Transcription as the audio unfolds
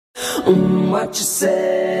what you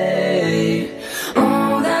say.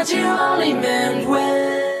 That you only meant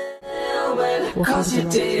well, cause you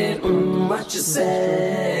did, what you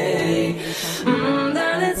say.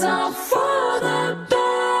 That it's all for the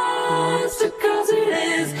best, cause it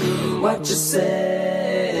is what you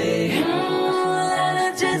say.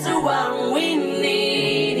 That it's just what we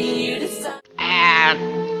need, you decide.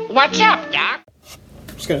 What's up, Doc?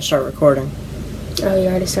 I'm just gonna start recording. Oh, you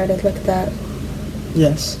already started? Look at that.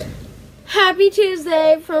 Yes. Happy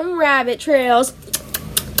Tuesday from Rabbit Trails.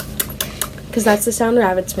 Because that's the sound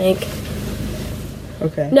rabbits make.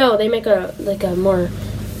 Okay. No, they make a more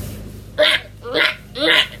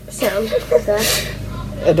sound like that.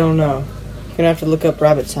 I don't know. You're gonna have to look up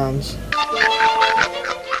rabbit sounds.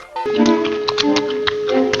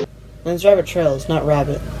 And it's rabbit trails, not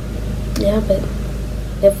rabbit. Yeah, but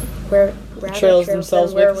if we're rabbit trails trails,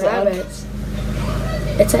 themselves then we're make sound? rabbits.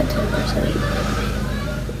 It's at 10%.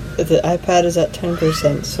 The iPad is at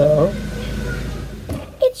 10%, so...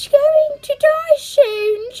 It's going to die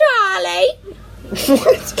soon, Charlie.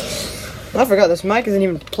 What? I forgot this mic isn't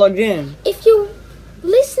even plugged in. If you're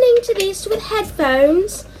listening to this with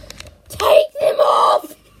headphones, take them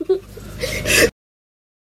off.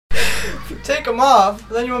 If you take them off,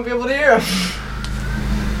 then you won't be able to hear them.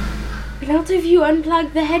 Not if you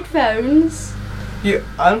unplug the headphones. You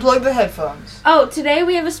unplug the headphones. Oh, today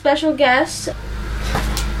we have a special guest,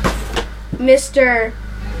 Mr.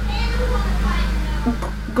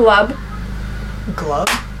 Glub. Glove?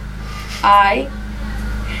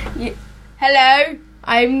 Hello,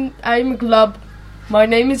 I'm Glub. My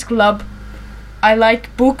name is Glub. I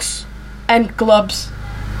like books and glubs.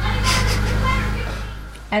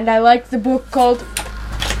 And I like the book called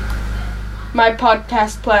My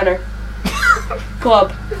Podcast Planner.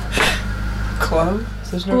 Glub. Club?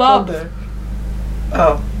 There's no Glove. club there.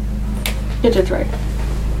 Oh. Get it right.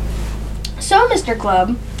 So, Mr.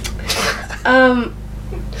 Glub,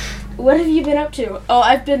 what have you been up to? Oh,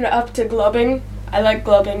 I've been up to glubbing. I like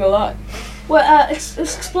glubbing a lot. Well,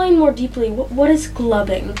 explain more deeply. What is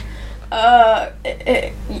glubbing? Ow!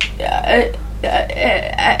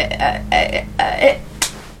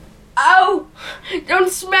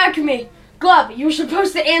 Don't smack me! Glub, you were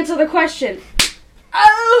supposed to answer the question.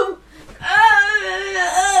 Ow!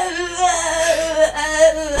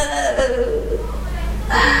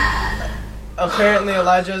 Apparently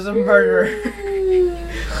Elijah is a murderer.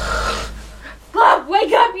 Glub,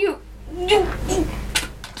 wake up, you!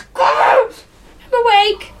 Glub! I'm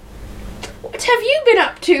awake. What have you been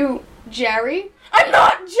up to, Jerry? I'm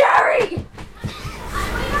not Jerry!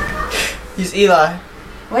 He's Eli.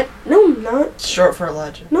 What? No, I'm not. It's short for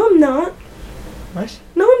Elijah. No, I'm not. What?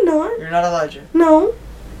 No, I'm not. You're not Elijah. No,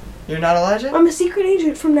 You're not Elijah? I'm a secret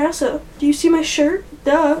agent from NASA. Do you see my shirt?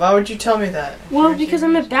 Duh. Why would you tell me that? Well, You're because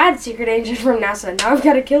I'm a bad secret agent from NASA. Now I've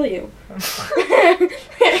got to kill you.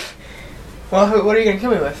 Well, what are you gonna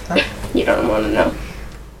kill me with? Huh? You don't want to know.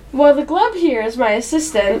 Well, the Glub here is my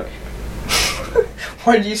assistant.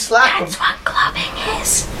 Why did you slap him? That's what glubbing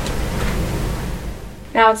is.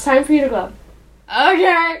 Now it's time for you to glub.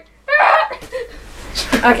 Okay.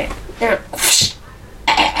 Okay. Now.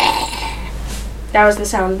 That was the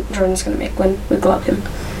sound Jordan's gonna make when we glub him.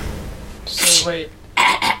 So wait,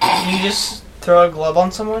 you just throw a glove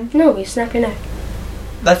on someone? No, we snap your neck.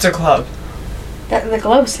 That's a glove. The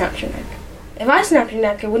glove snaps your neck. If I snapped your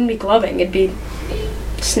neck, it wouldn't be glubbing. It'd be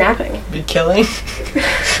snapping. Be killing?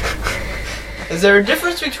 Is there a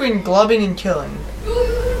difference between glubbing and killing?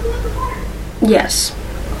 Yes.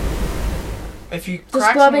 If you Does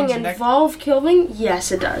crack glubbing someone's neck, involve killing?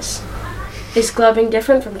 Yes, it does. Is glubbing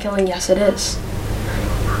different from killing? Yes, it is.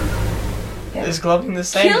 Yeah. is glubbing the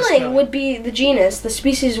same as Killing would be the genus. The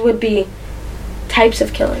species would be types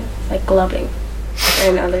of killing, like glubbing,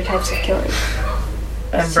 and other types of killing.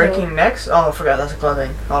 And So- breaking necks? Oh, I forgot, that's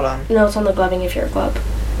glubbing. Hold on. No, it's on the glubbing if you're a glub.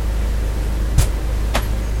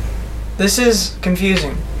 This is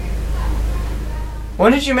confusing.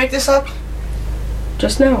 When did you make this up?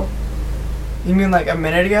 Just now. You mean like a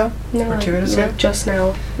minute ago? No, Or 2 minutes no, ago? just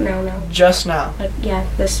now. Now. Just now. Like, yeah,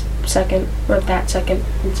 this second, or that second.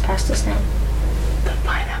 It's past us now. The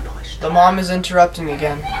pineapple is... The mom is interrupting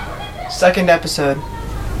again. Second episode.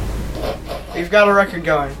 We've got a record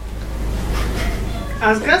going.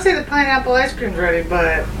 I was gonna say the pineapple ice cream's ready,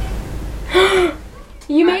 but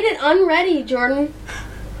You made it unready, Jordan.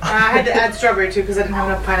 I had to add strawberry too because I didn't have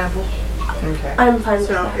enough pineapple. Okay. I'm fine with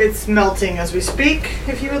So that. it's melting as we speak,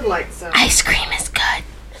 if you would like some. Ice cream is good.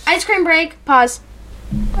 Ice cream break. Pause.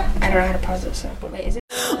 I don't know how to pause it, so wait, is it?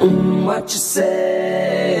 what you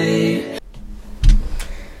say.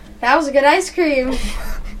 That was a good ice cream.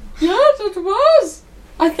 Yes, it was.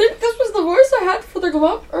 I think this was a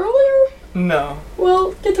glove earlier? No.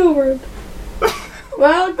 Well, get over it.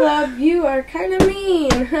 Well, Glub, you are kind of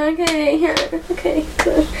mean. Okay, okay,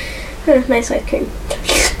 good. Nice ice cream.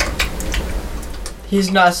 He's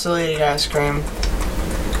not still eating ice cream.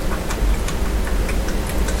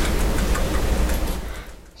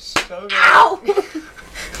 So good. Ow!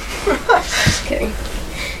 Just kidding.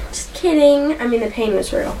 Just kidding. I mean, the pain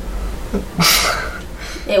was real.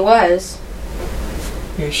 It was.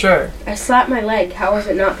 You sure? I slapped my leg. How was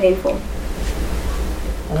it not painful?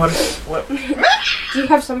 What? Do you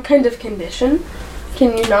have some kind of condition?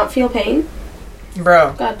 Can you not feel pain?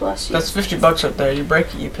 Bro, God bless you. that's $50 up there. You break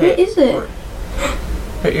it, you pay. What is it?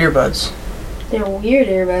 Your earbuds. They're weird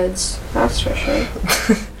earbuds. That's for sure.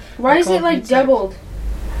 Why is it like pizza. doubled?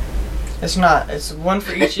 It's not. It's one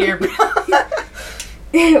for each ear.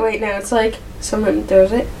 Wait, no, it's like someone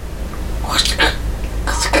throws it.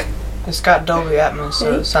 It's got Dolby Atmos,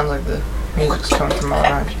 so it sounds like the music's coming from all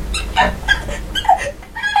around you.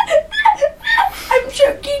 I'm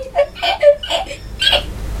choking.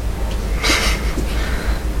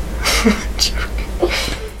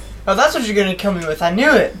 Oh, that's what you're gonna kill me with. I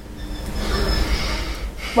knew it.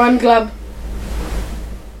 One glove.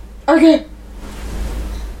 Okay.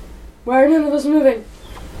 Why are none of us moving?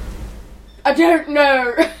 I don't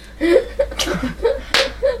know.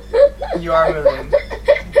 You are moving.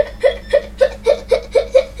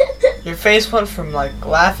 Your face went from like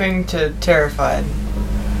laughing to terrified.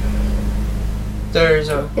 There's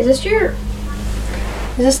a Is this your...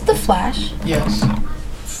 Is this the Flash? yes.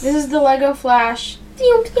 This is the Lego Flash.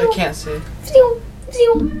 I can't see.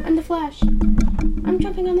 I'm the Flash. I'm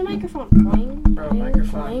jumping on the microphone. Boing, Bro, boing,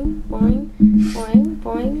 microphone. boing, boing,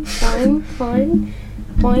 boing, boing, boing, boing,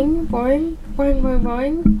 boing, boing, boing,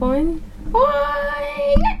 boing, boing, boing.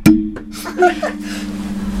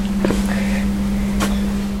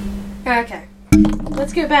 Okay.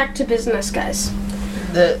 Let's get back to business, guys.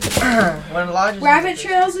 When Elijah's Rabbit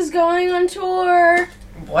Trails is going on tour.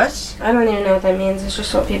 What? I don't even know what that means. It's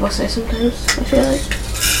just what people say sometimes, I feel like.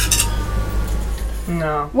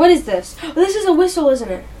 No. What is this? Oh, this is a whistle, isn't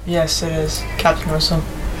it? Yes, it is. Captain Whistle.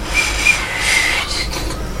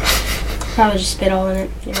 Probably just spit all in it.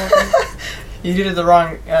 You're welcome. You did it the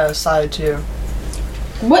wrong side too.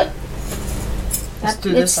 What? Let's do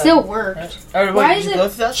It this side. still worked. Oh, wait, Why did is you it go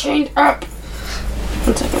through that side? chained up?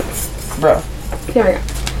 1 second. Bro, Here we go.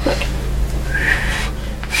 Look.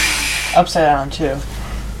 upside down too.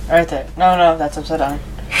 Right there. No, that's upside down.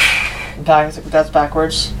 That's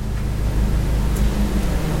backwards.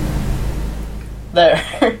 There.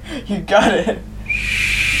 You got it.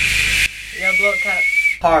 You gotta blow it kind of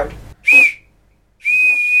hard.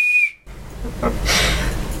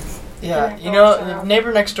 Yeah, you know, the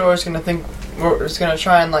neighbor next door is gonna think is gonna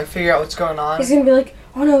try and like figure out what's going on. He's gonna be like,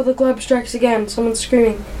 oh no, the glove strikes again. Someone's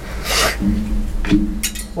screaming.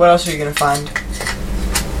 What else are you gonna find?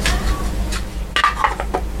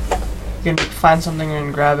 You're gonna find something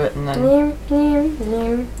and grab it and then.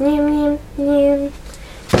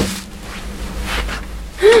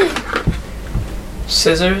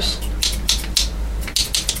 Scissors?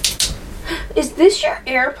 Is this your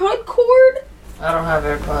AirPod cord? I don't have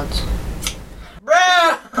AirPods.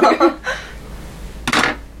 Bro!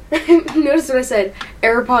 Notice what I said.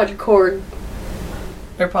 AirPod cord.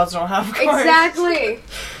 AirPods don't have cords. Exactly.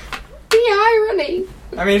 The irony.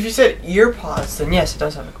 I mean, if you said earpods, then yes, it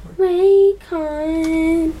does have a cord.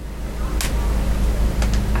 Raycon.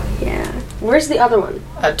 Yeah. Where's the other one?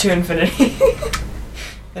 At to infinity.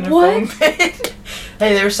 In a What? foam pit.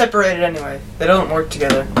 Hey, they were separated anyway. They don't work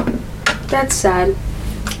together. That's sad.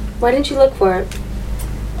 Why didn't you look for it?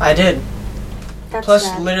 I did. That's Plus,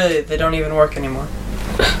 sad. literally, they don't even work anymore.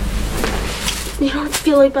 You know what I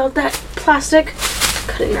feel about that plastic?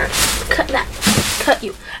 Cutting that. Cut that. Cut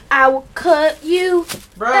you. I will cut you.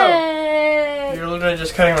 Bro! Hey. You're literally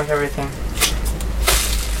just cutting like everything.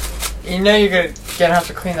 You know you're gonna have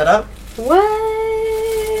to clean that up? What?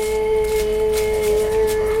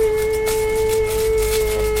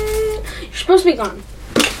 You're supposed to be gone.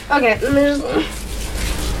 Okay, let me just.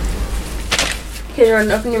 Okay,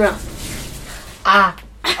 Jordan, open your mouth. Ah!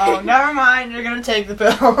 Oh, never mind. You're gonna take the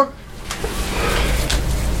pill.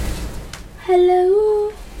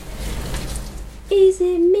 Hello. Is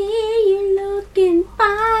it me you're looking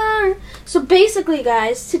for? So basically,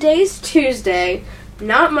 guys, today's Tuesday,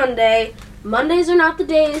 not Monday. Mondays are not the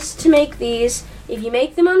days to make these. If you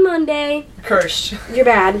make them on Monday, Cursed. you're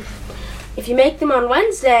bad. If you make them on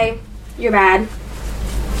Wednesday, you're bad.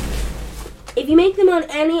 If you make them on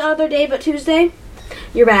any other day but Tuesday,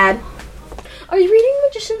 you're bad. Are you reading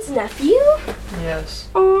Magician's Nephew? Yes.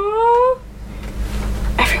 Aww.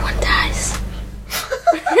 Everyone dies.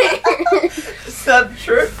 that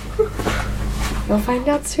true? You'll find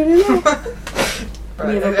out soon enough.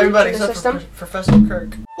 Right, have a everybody breach in the except for system? Professor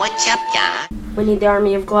Kirk. What's up, Doc? We need the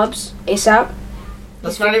army of gloves ASAP.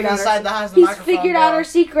 That's He's not figured even out the our side that has the He's microphone. figured out bro. our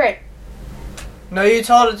secret. No, you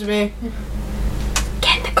told it to me.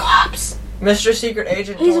 Get the gloves. Mr. Secret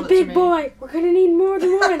Agent He's a told it to big me. boy. We're gonna need more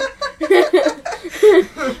than one.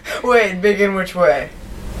 Wait, big in which way?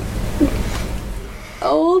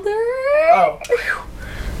 Older. Oh.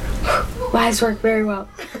 Wise work very well.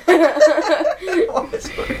 Wise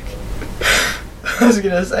work. I was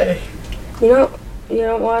gonna say. You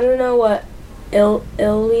don't want to know what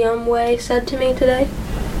Ilium Way said to me today?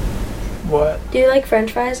 What? Do you like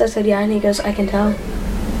French fries? I said yeah, and he goes, I can tell.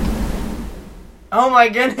 Oh my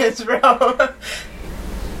goodness, bro. I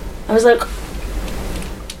was like,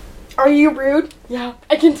 are you rude? Yeah,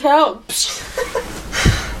 I can tell.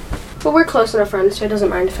 But we're close enough friends, so it doesn't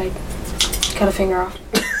mind if I cut a finger off.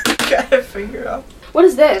 Got a finger up. What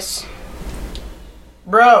is this?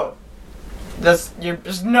 Bro. That's your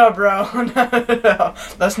no, bro. No.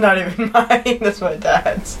 That's not even mine. That's my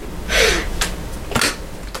dad's.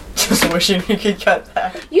 Just wishing you could cut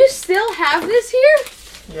that. You still have this here?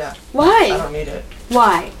 Yeah. I Why? don't need it.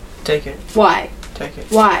 Why? Take it. Why? Take it.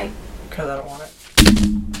 Why? Because I don't want it.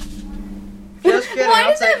 Just kidding. Why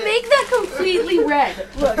I'll does take it make that completely red?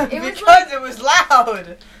 Look, it was because like, it was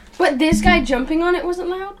loud. but this guy jumping on it wasn't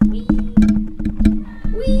loud. Wee.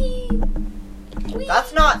 Wee. Wee.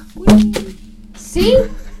 That's not. Wee. See?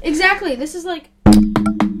 Exactly. This is like,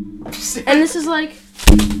 and this is like,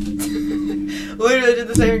 Literally did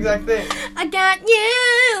the same exact thing. I got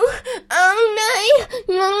you all night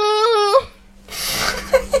long.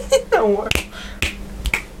 Don't worry.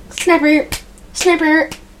 Snapper, snapper,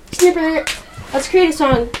 snapper. Let's create a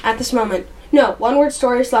song at this moment. No, one word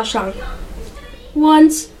story / song.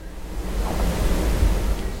 Once.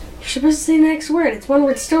 You're supposed to say the next word. It's one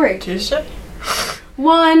word story. Tuesday?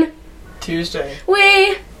 One. Tuesday.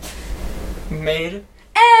 We. Made.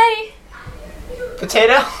 A.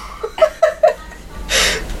 Potato?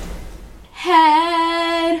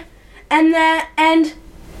 Head. And that. And.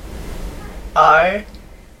 I.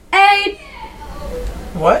 8.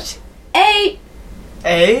 What? 8.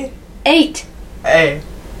 A? 8. A.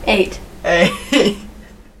 8. A.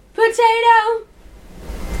 Potato.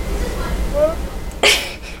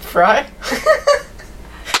 Fry?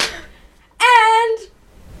 And.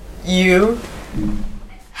 You.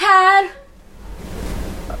 Had.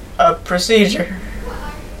 A procedure.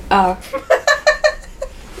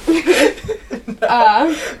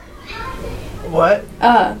 What?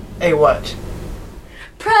 A what?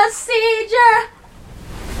 Procedure.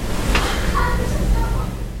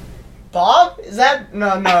 Bob? Is that?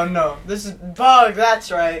 No. This is bug,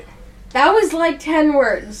 that's right. That was like 10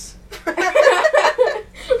 words.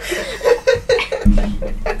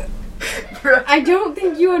 I don't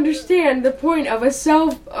think you understand the point of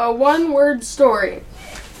a one-word story.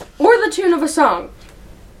 Or the tune of a song.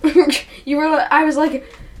 I was like,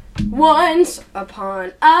 once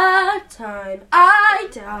upon a time, I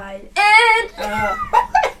died in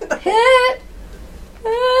a pit.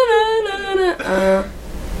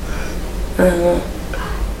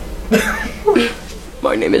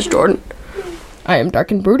 My name is Jordan. I am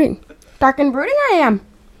dark and brooding. Dark and brooding I am.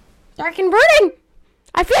 Dark and brooding.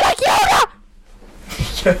 I feel like Yoda.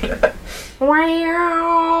 Yoda.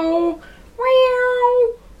 Wow. Wow.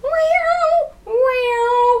 Wow. Wow.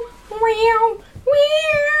 Wow. Wow.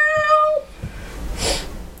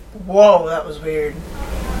 Whoa, that was weird.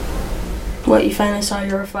 What, you finally saw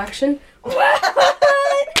your reflection? What?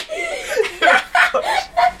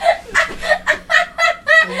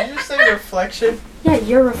 Did you just say reflection? Yeah,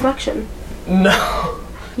 your reflection. No.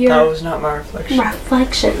 Your That was not my reflection.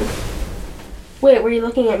 reflection. Wait, were you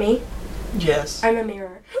looking at me? Yes. I'm a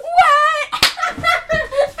mirror. What?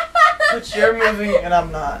 But you're moving and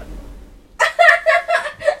I'm not.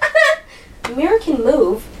 The mirror can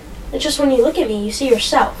move. It's just when you look at me, you see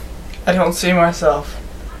yourself. I don't see myself.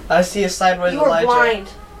 I see a sideways You are Elijah. blind.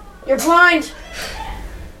 You're blind.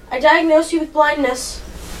 I diagnosed you with blindness.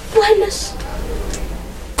 Blindness.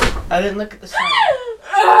 I didn't look at the sign.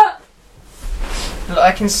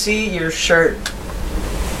 I can see your shirt.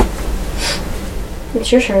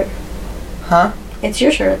 It's your shirt. Huh? It's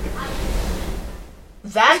your shirt.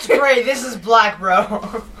 That's gray. This is black,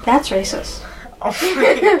 bro. That's racist. Oh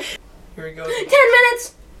my God. Here we go. 10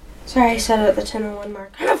 minutes! Sorry, I said it at the 10:01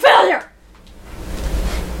 mark. I'm a failure!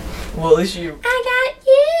 Well, at least you. I got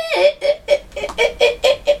you!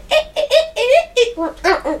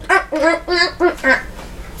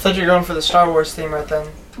 Thought you were going for the Star Wars theme right then.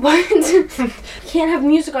 What? Can't have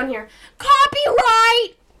music on here.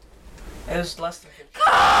 Copyright! It was less than 15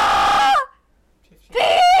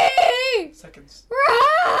 Copy! seconds.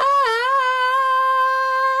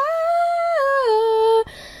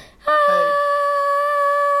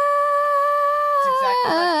 It's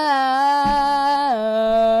exactly like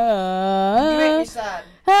this. You make me sad.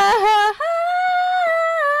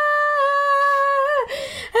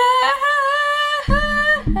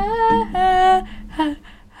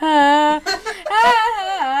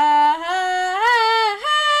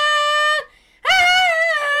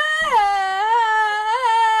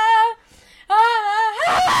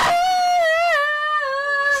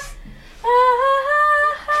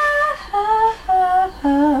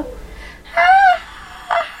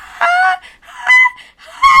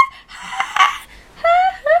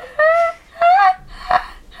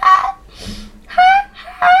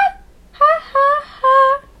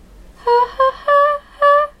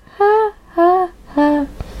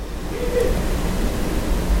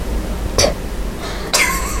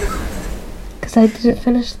 Because I didn't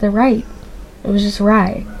finish the right. It was just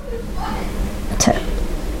right.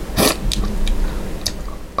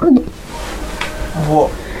 Whoa.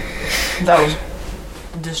 That was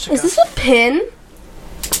disgusting. Is this a pin?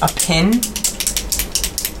 A pin?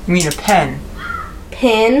 You mean a pen?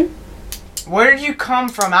 Pin? Where did you come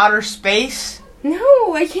from? Outer space?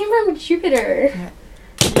 No, I came from Jupiter.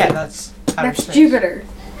 Yeah, that's outer That's space. Jupiter.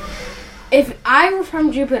 If I were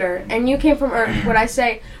from Jupiter and you came from Earth, would I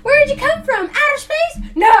say, where did you come from? Outer space?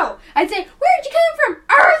 No! I'd say, where did you come from?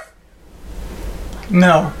 Earth?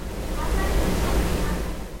 No.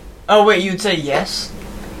 Oh, wait, you'd say yes?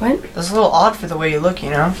 What? That's a little odd for the way you look, you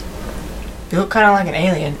know? You look kind of like an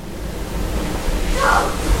alien.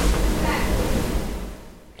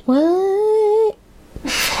 What?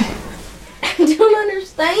 I don't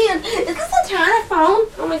understand. Is this a tiny phone?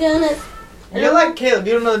 Oh my goodness. You're like Caleb.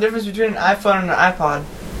 You don't know the difference between an iPhone and an iPod.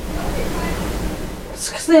 It's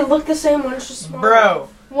because they look the same. One's just smaller. Bro.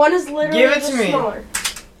 One is literally Give it just to me. smaller.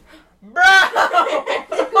 Bro!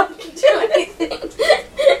 I didn't do anything.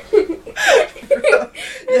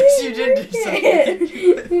 Yes, you did do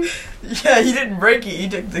something. Yeah, you didn't break it. You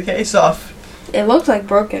took the case off. It looks like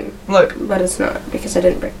broken, Look, but it's not because I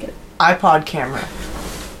didn't break it. iPod camera.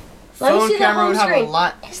 Let me Phone see the camera home would have a screen.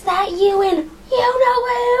 lot. Is that you and you know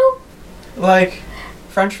who? Like,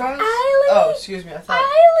 French fries? Eiley. Oh, excuse me. I thought.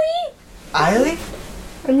 Eiley. Eiley?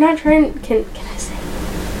 I'm not trying. Can I say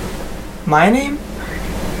My name?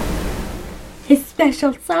 his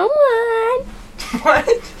special someone? What?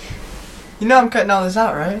 You know I'm cutting all this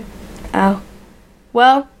out, right? Oh,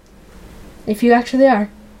 well, if you actually are,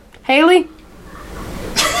 Haley,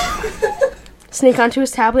 sneak onto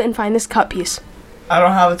his tablet and find this cut piece. I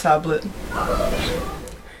don't have a tablet.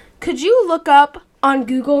 Could you look up on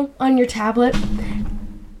Google on your tablet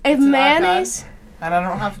if an mayonnaise, And I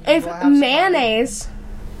don't have. if do I have some- mayonnaise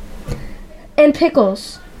and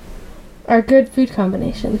pickles are a good food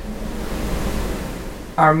combination?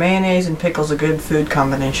 Are mayonnaise and pickles a good food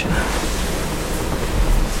combination?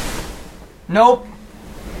 Nope.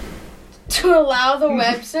 To allow the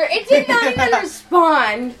Webster, it did not even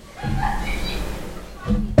respond.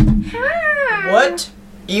 Hi. What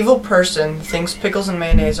evil person thinks pickles and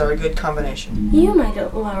mayonnaise are a good combination? You, my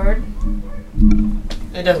lord.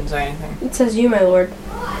 It doesn't say anything. It says you, my lord.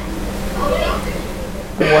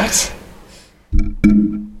 What?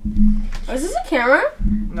 Oh, is this a camera?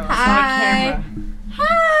 No, it's Hi. not a camera.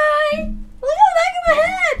 Hi! Look at the back of my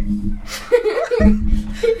head!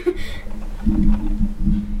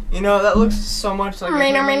 You know, that looks so much like a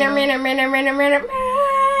human.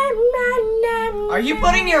 Are you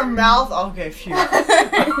putting your mouth? Okay, phew.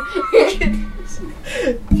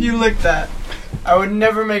 If you lick that, I would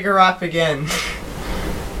never make a rap again.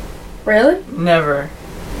 Really? Never.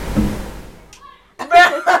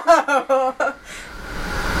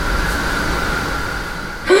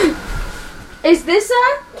 Is this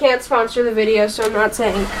a... Can't sponsor the video, so I'm not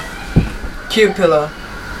saying. Cute Pillow.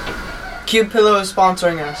 Cute Pillow is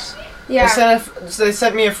sponsoring us. Yeah. They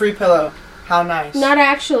sent me a free pillow. How nice. Not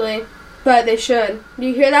actually, but they should. Do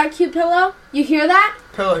you hear that, cute pillow? You hear that?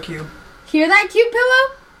 Pillow Cube. Hear that, cute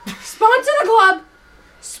pillow? Sponsor the club!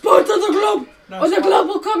 Sponsor the club! No, Or the club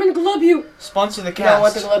will come and glub you. Sponsor the You don't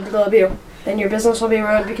want cast. the club to glub you. Then your business will be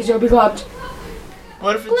ruined because you'll be glubbed.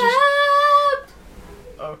 What if it just...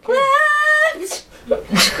 Glubbed! Okay.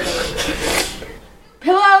 Glubbed!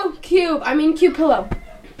 Pillow Cube. I mean Cube Pillow.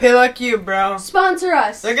 Pillow Cube, bro. Sponsor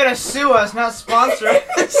us. They're gonna sue us, not sponsor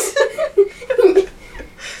us.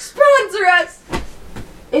 Sponsor us.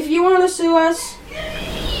 If you want to sue us,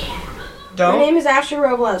 my Don't. name is Ashley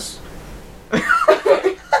Robles.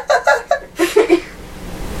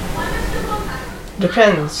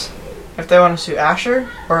 Depends. If they want to sue Asher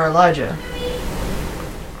or Elijah.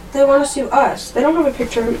 They want to sue us. They don't have a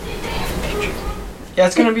picture. Yeah,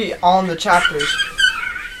 it's gonna be all in the chapters.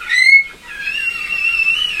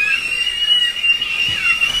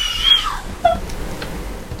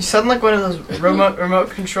 You sound like one of those remote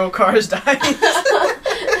control cars dying.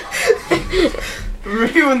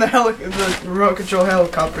 Remember when the remote control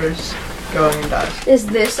helicopter's going and dies? Is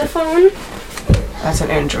this a phone? That's an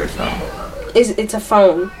Android phone. It's a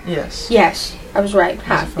phone? Yes. Yes, I was right.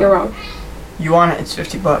 Ha, It's a you're phone. wrong. You want it? It's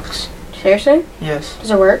 $50. Seriously? Yes.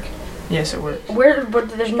 Does it work? Yes, it works. But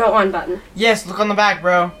there's no on button. Yes, look on the back,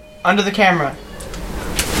 bro. Under the camera.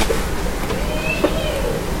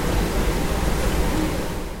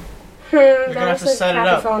 You're That gonna have looks to like set a it crappy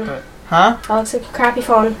up. phone. But, huh? That looks like a crappy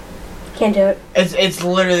phone. Can't do it. It's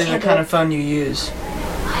literally the Can't do kind it. of phone you use.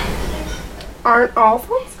 Aren't all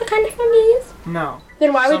phones the kind of phone you use? No.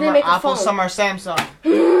 Then why would Some they are make a Apple, phone? some are Samsung.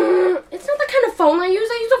 It's not the kind of phone I use.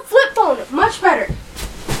 I use a flip phone. Much better.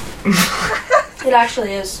 It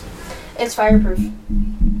actually is. It's fireproof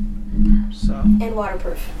So, and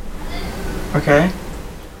waterproof. okay.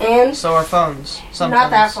 And So are phones. Some not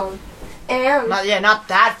that phones. phone. And Not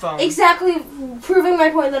that phone. exactly proving my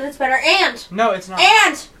point that it's better. And No, it's not.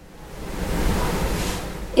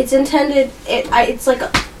 it's intended. It's like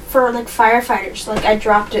for like firefighters. Like I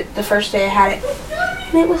dropped it the first day I had it,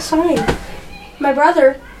 and it was fine. My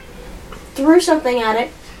brother threw something at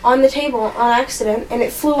it on the table on accident, and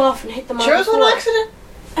it flew off and hit the Sure it was floor. on accident?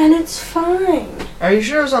 And it's fine. Are you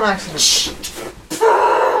sure it was on accident?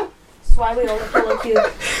 That's why we own a pillow cube.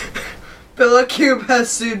 Pillow Cube has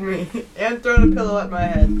sued me and thrown a pillow at my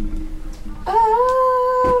head.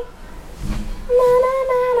 Oh. Na, na,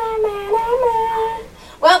 na, na, na, na.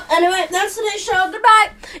 Well, anyway, that's today's show. Goodbye.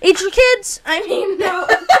 Eat your kids. I mean, no.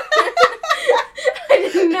 I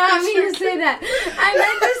did not mean to say that. I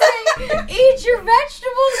meant to say, eat your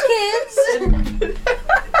vegetables, kids.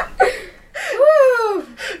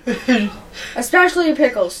 Woo. Especially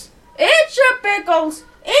pickles. Eat your pickles.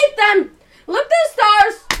 Eat them. Look at the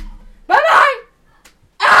stars. Bye-bye.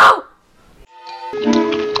 Ow.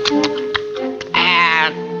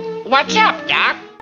 What's up, Doc?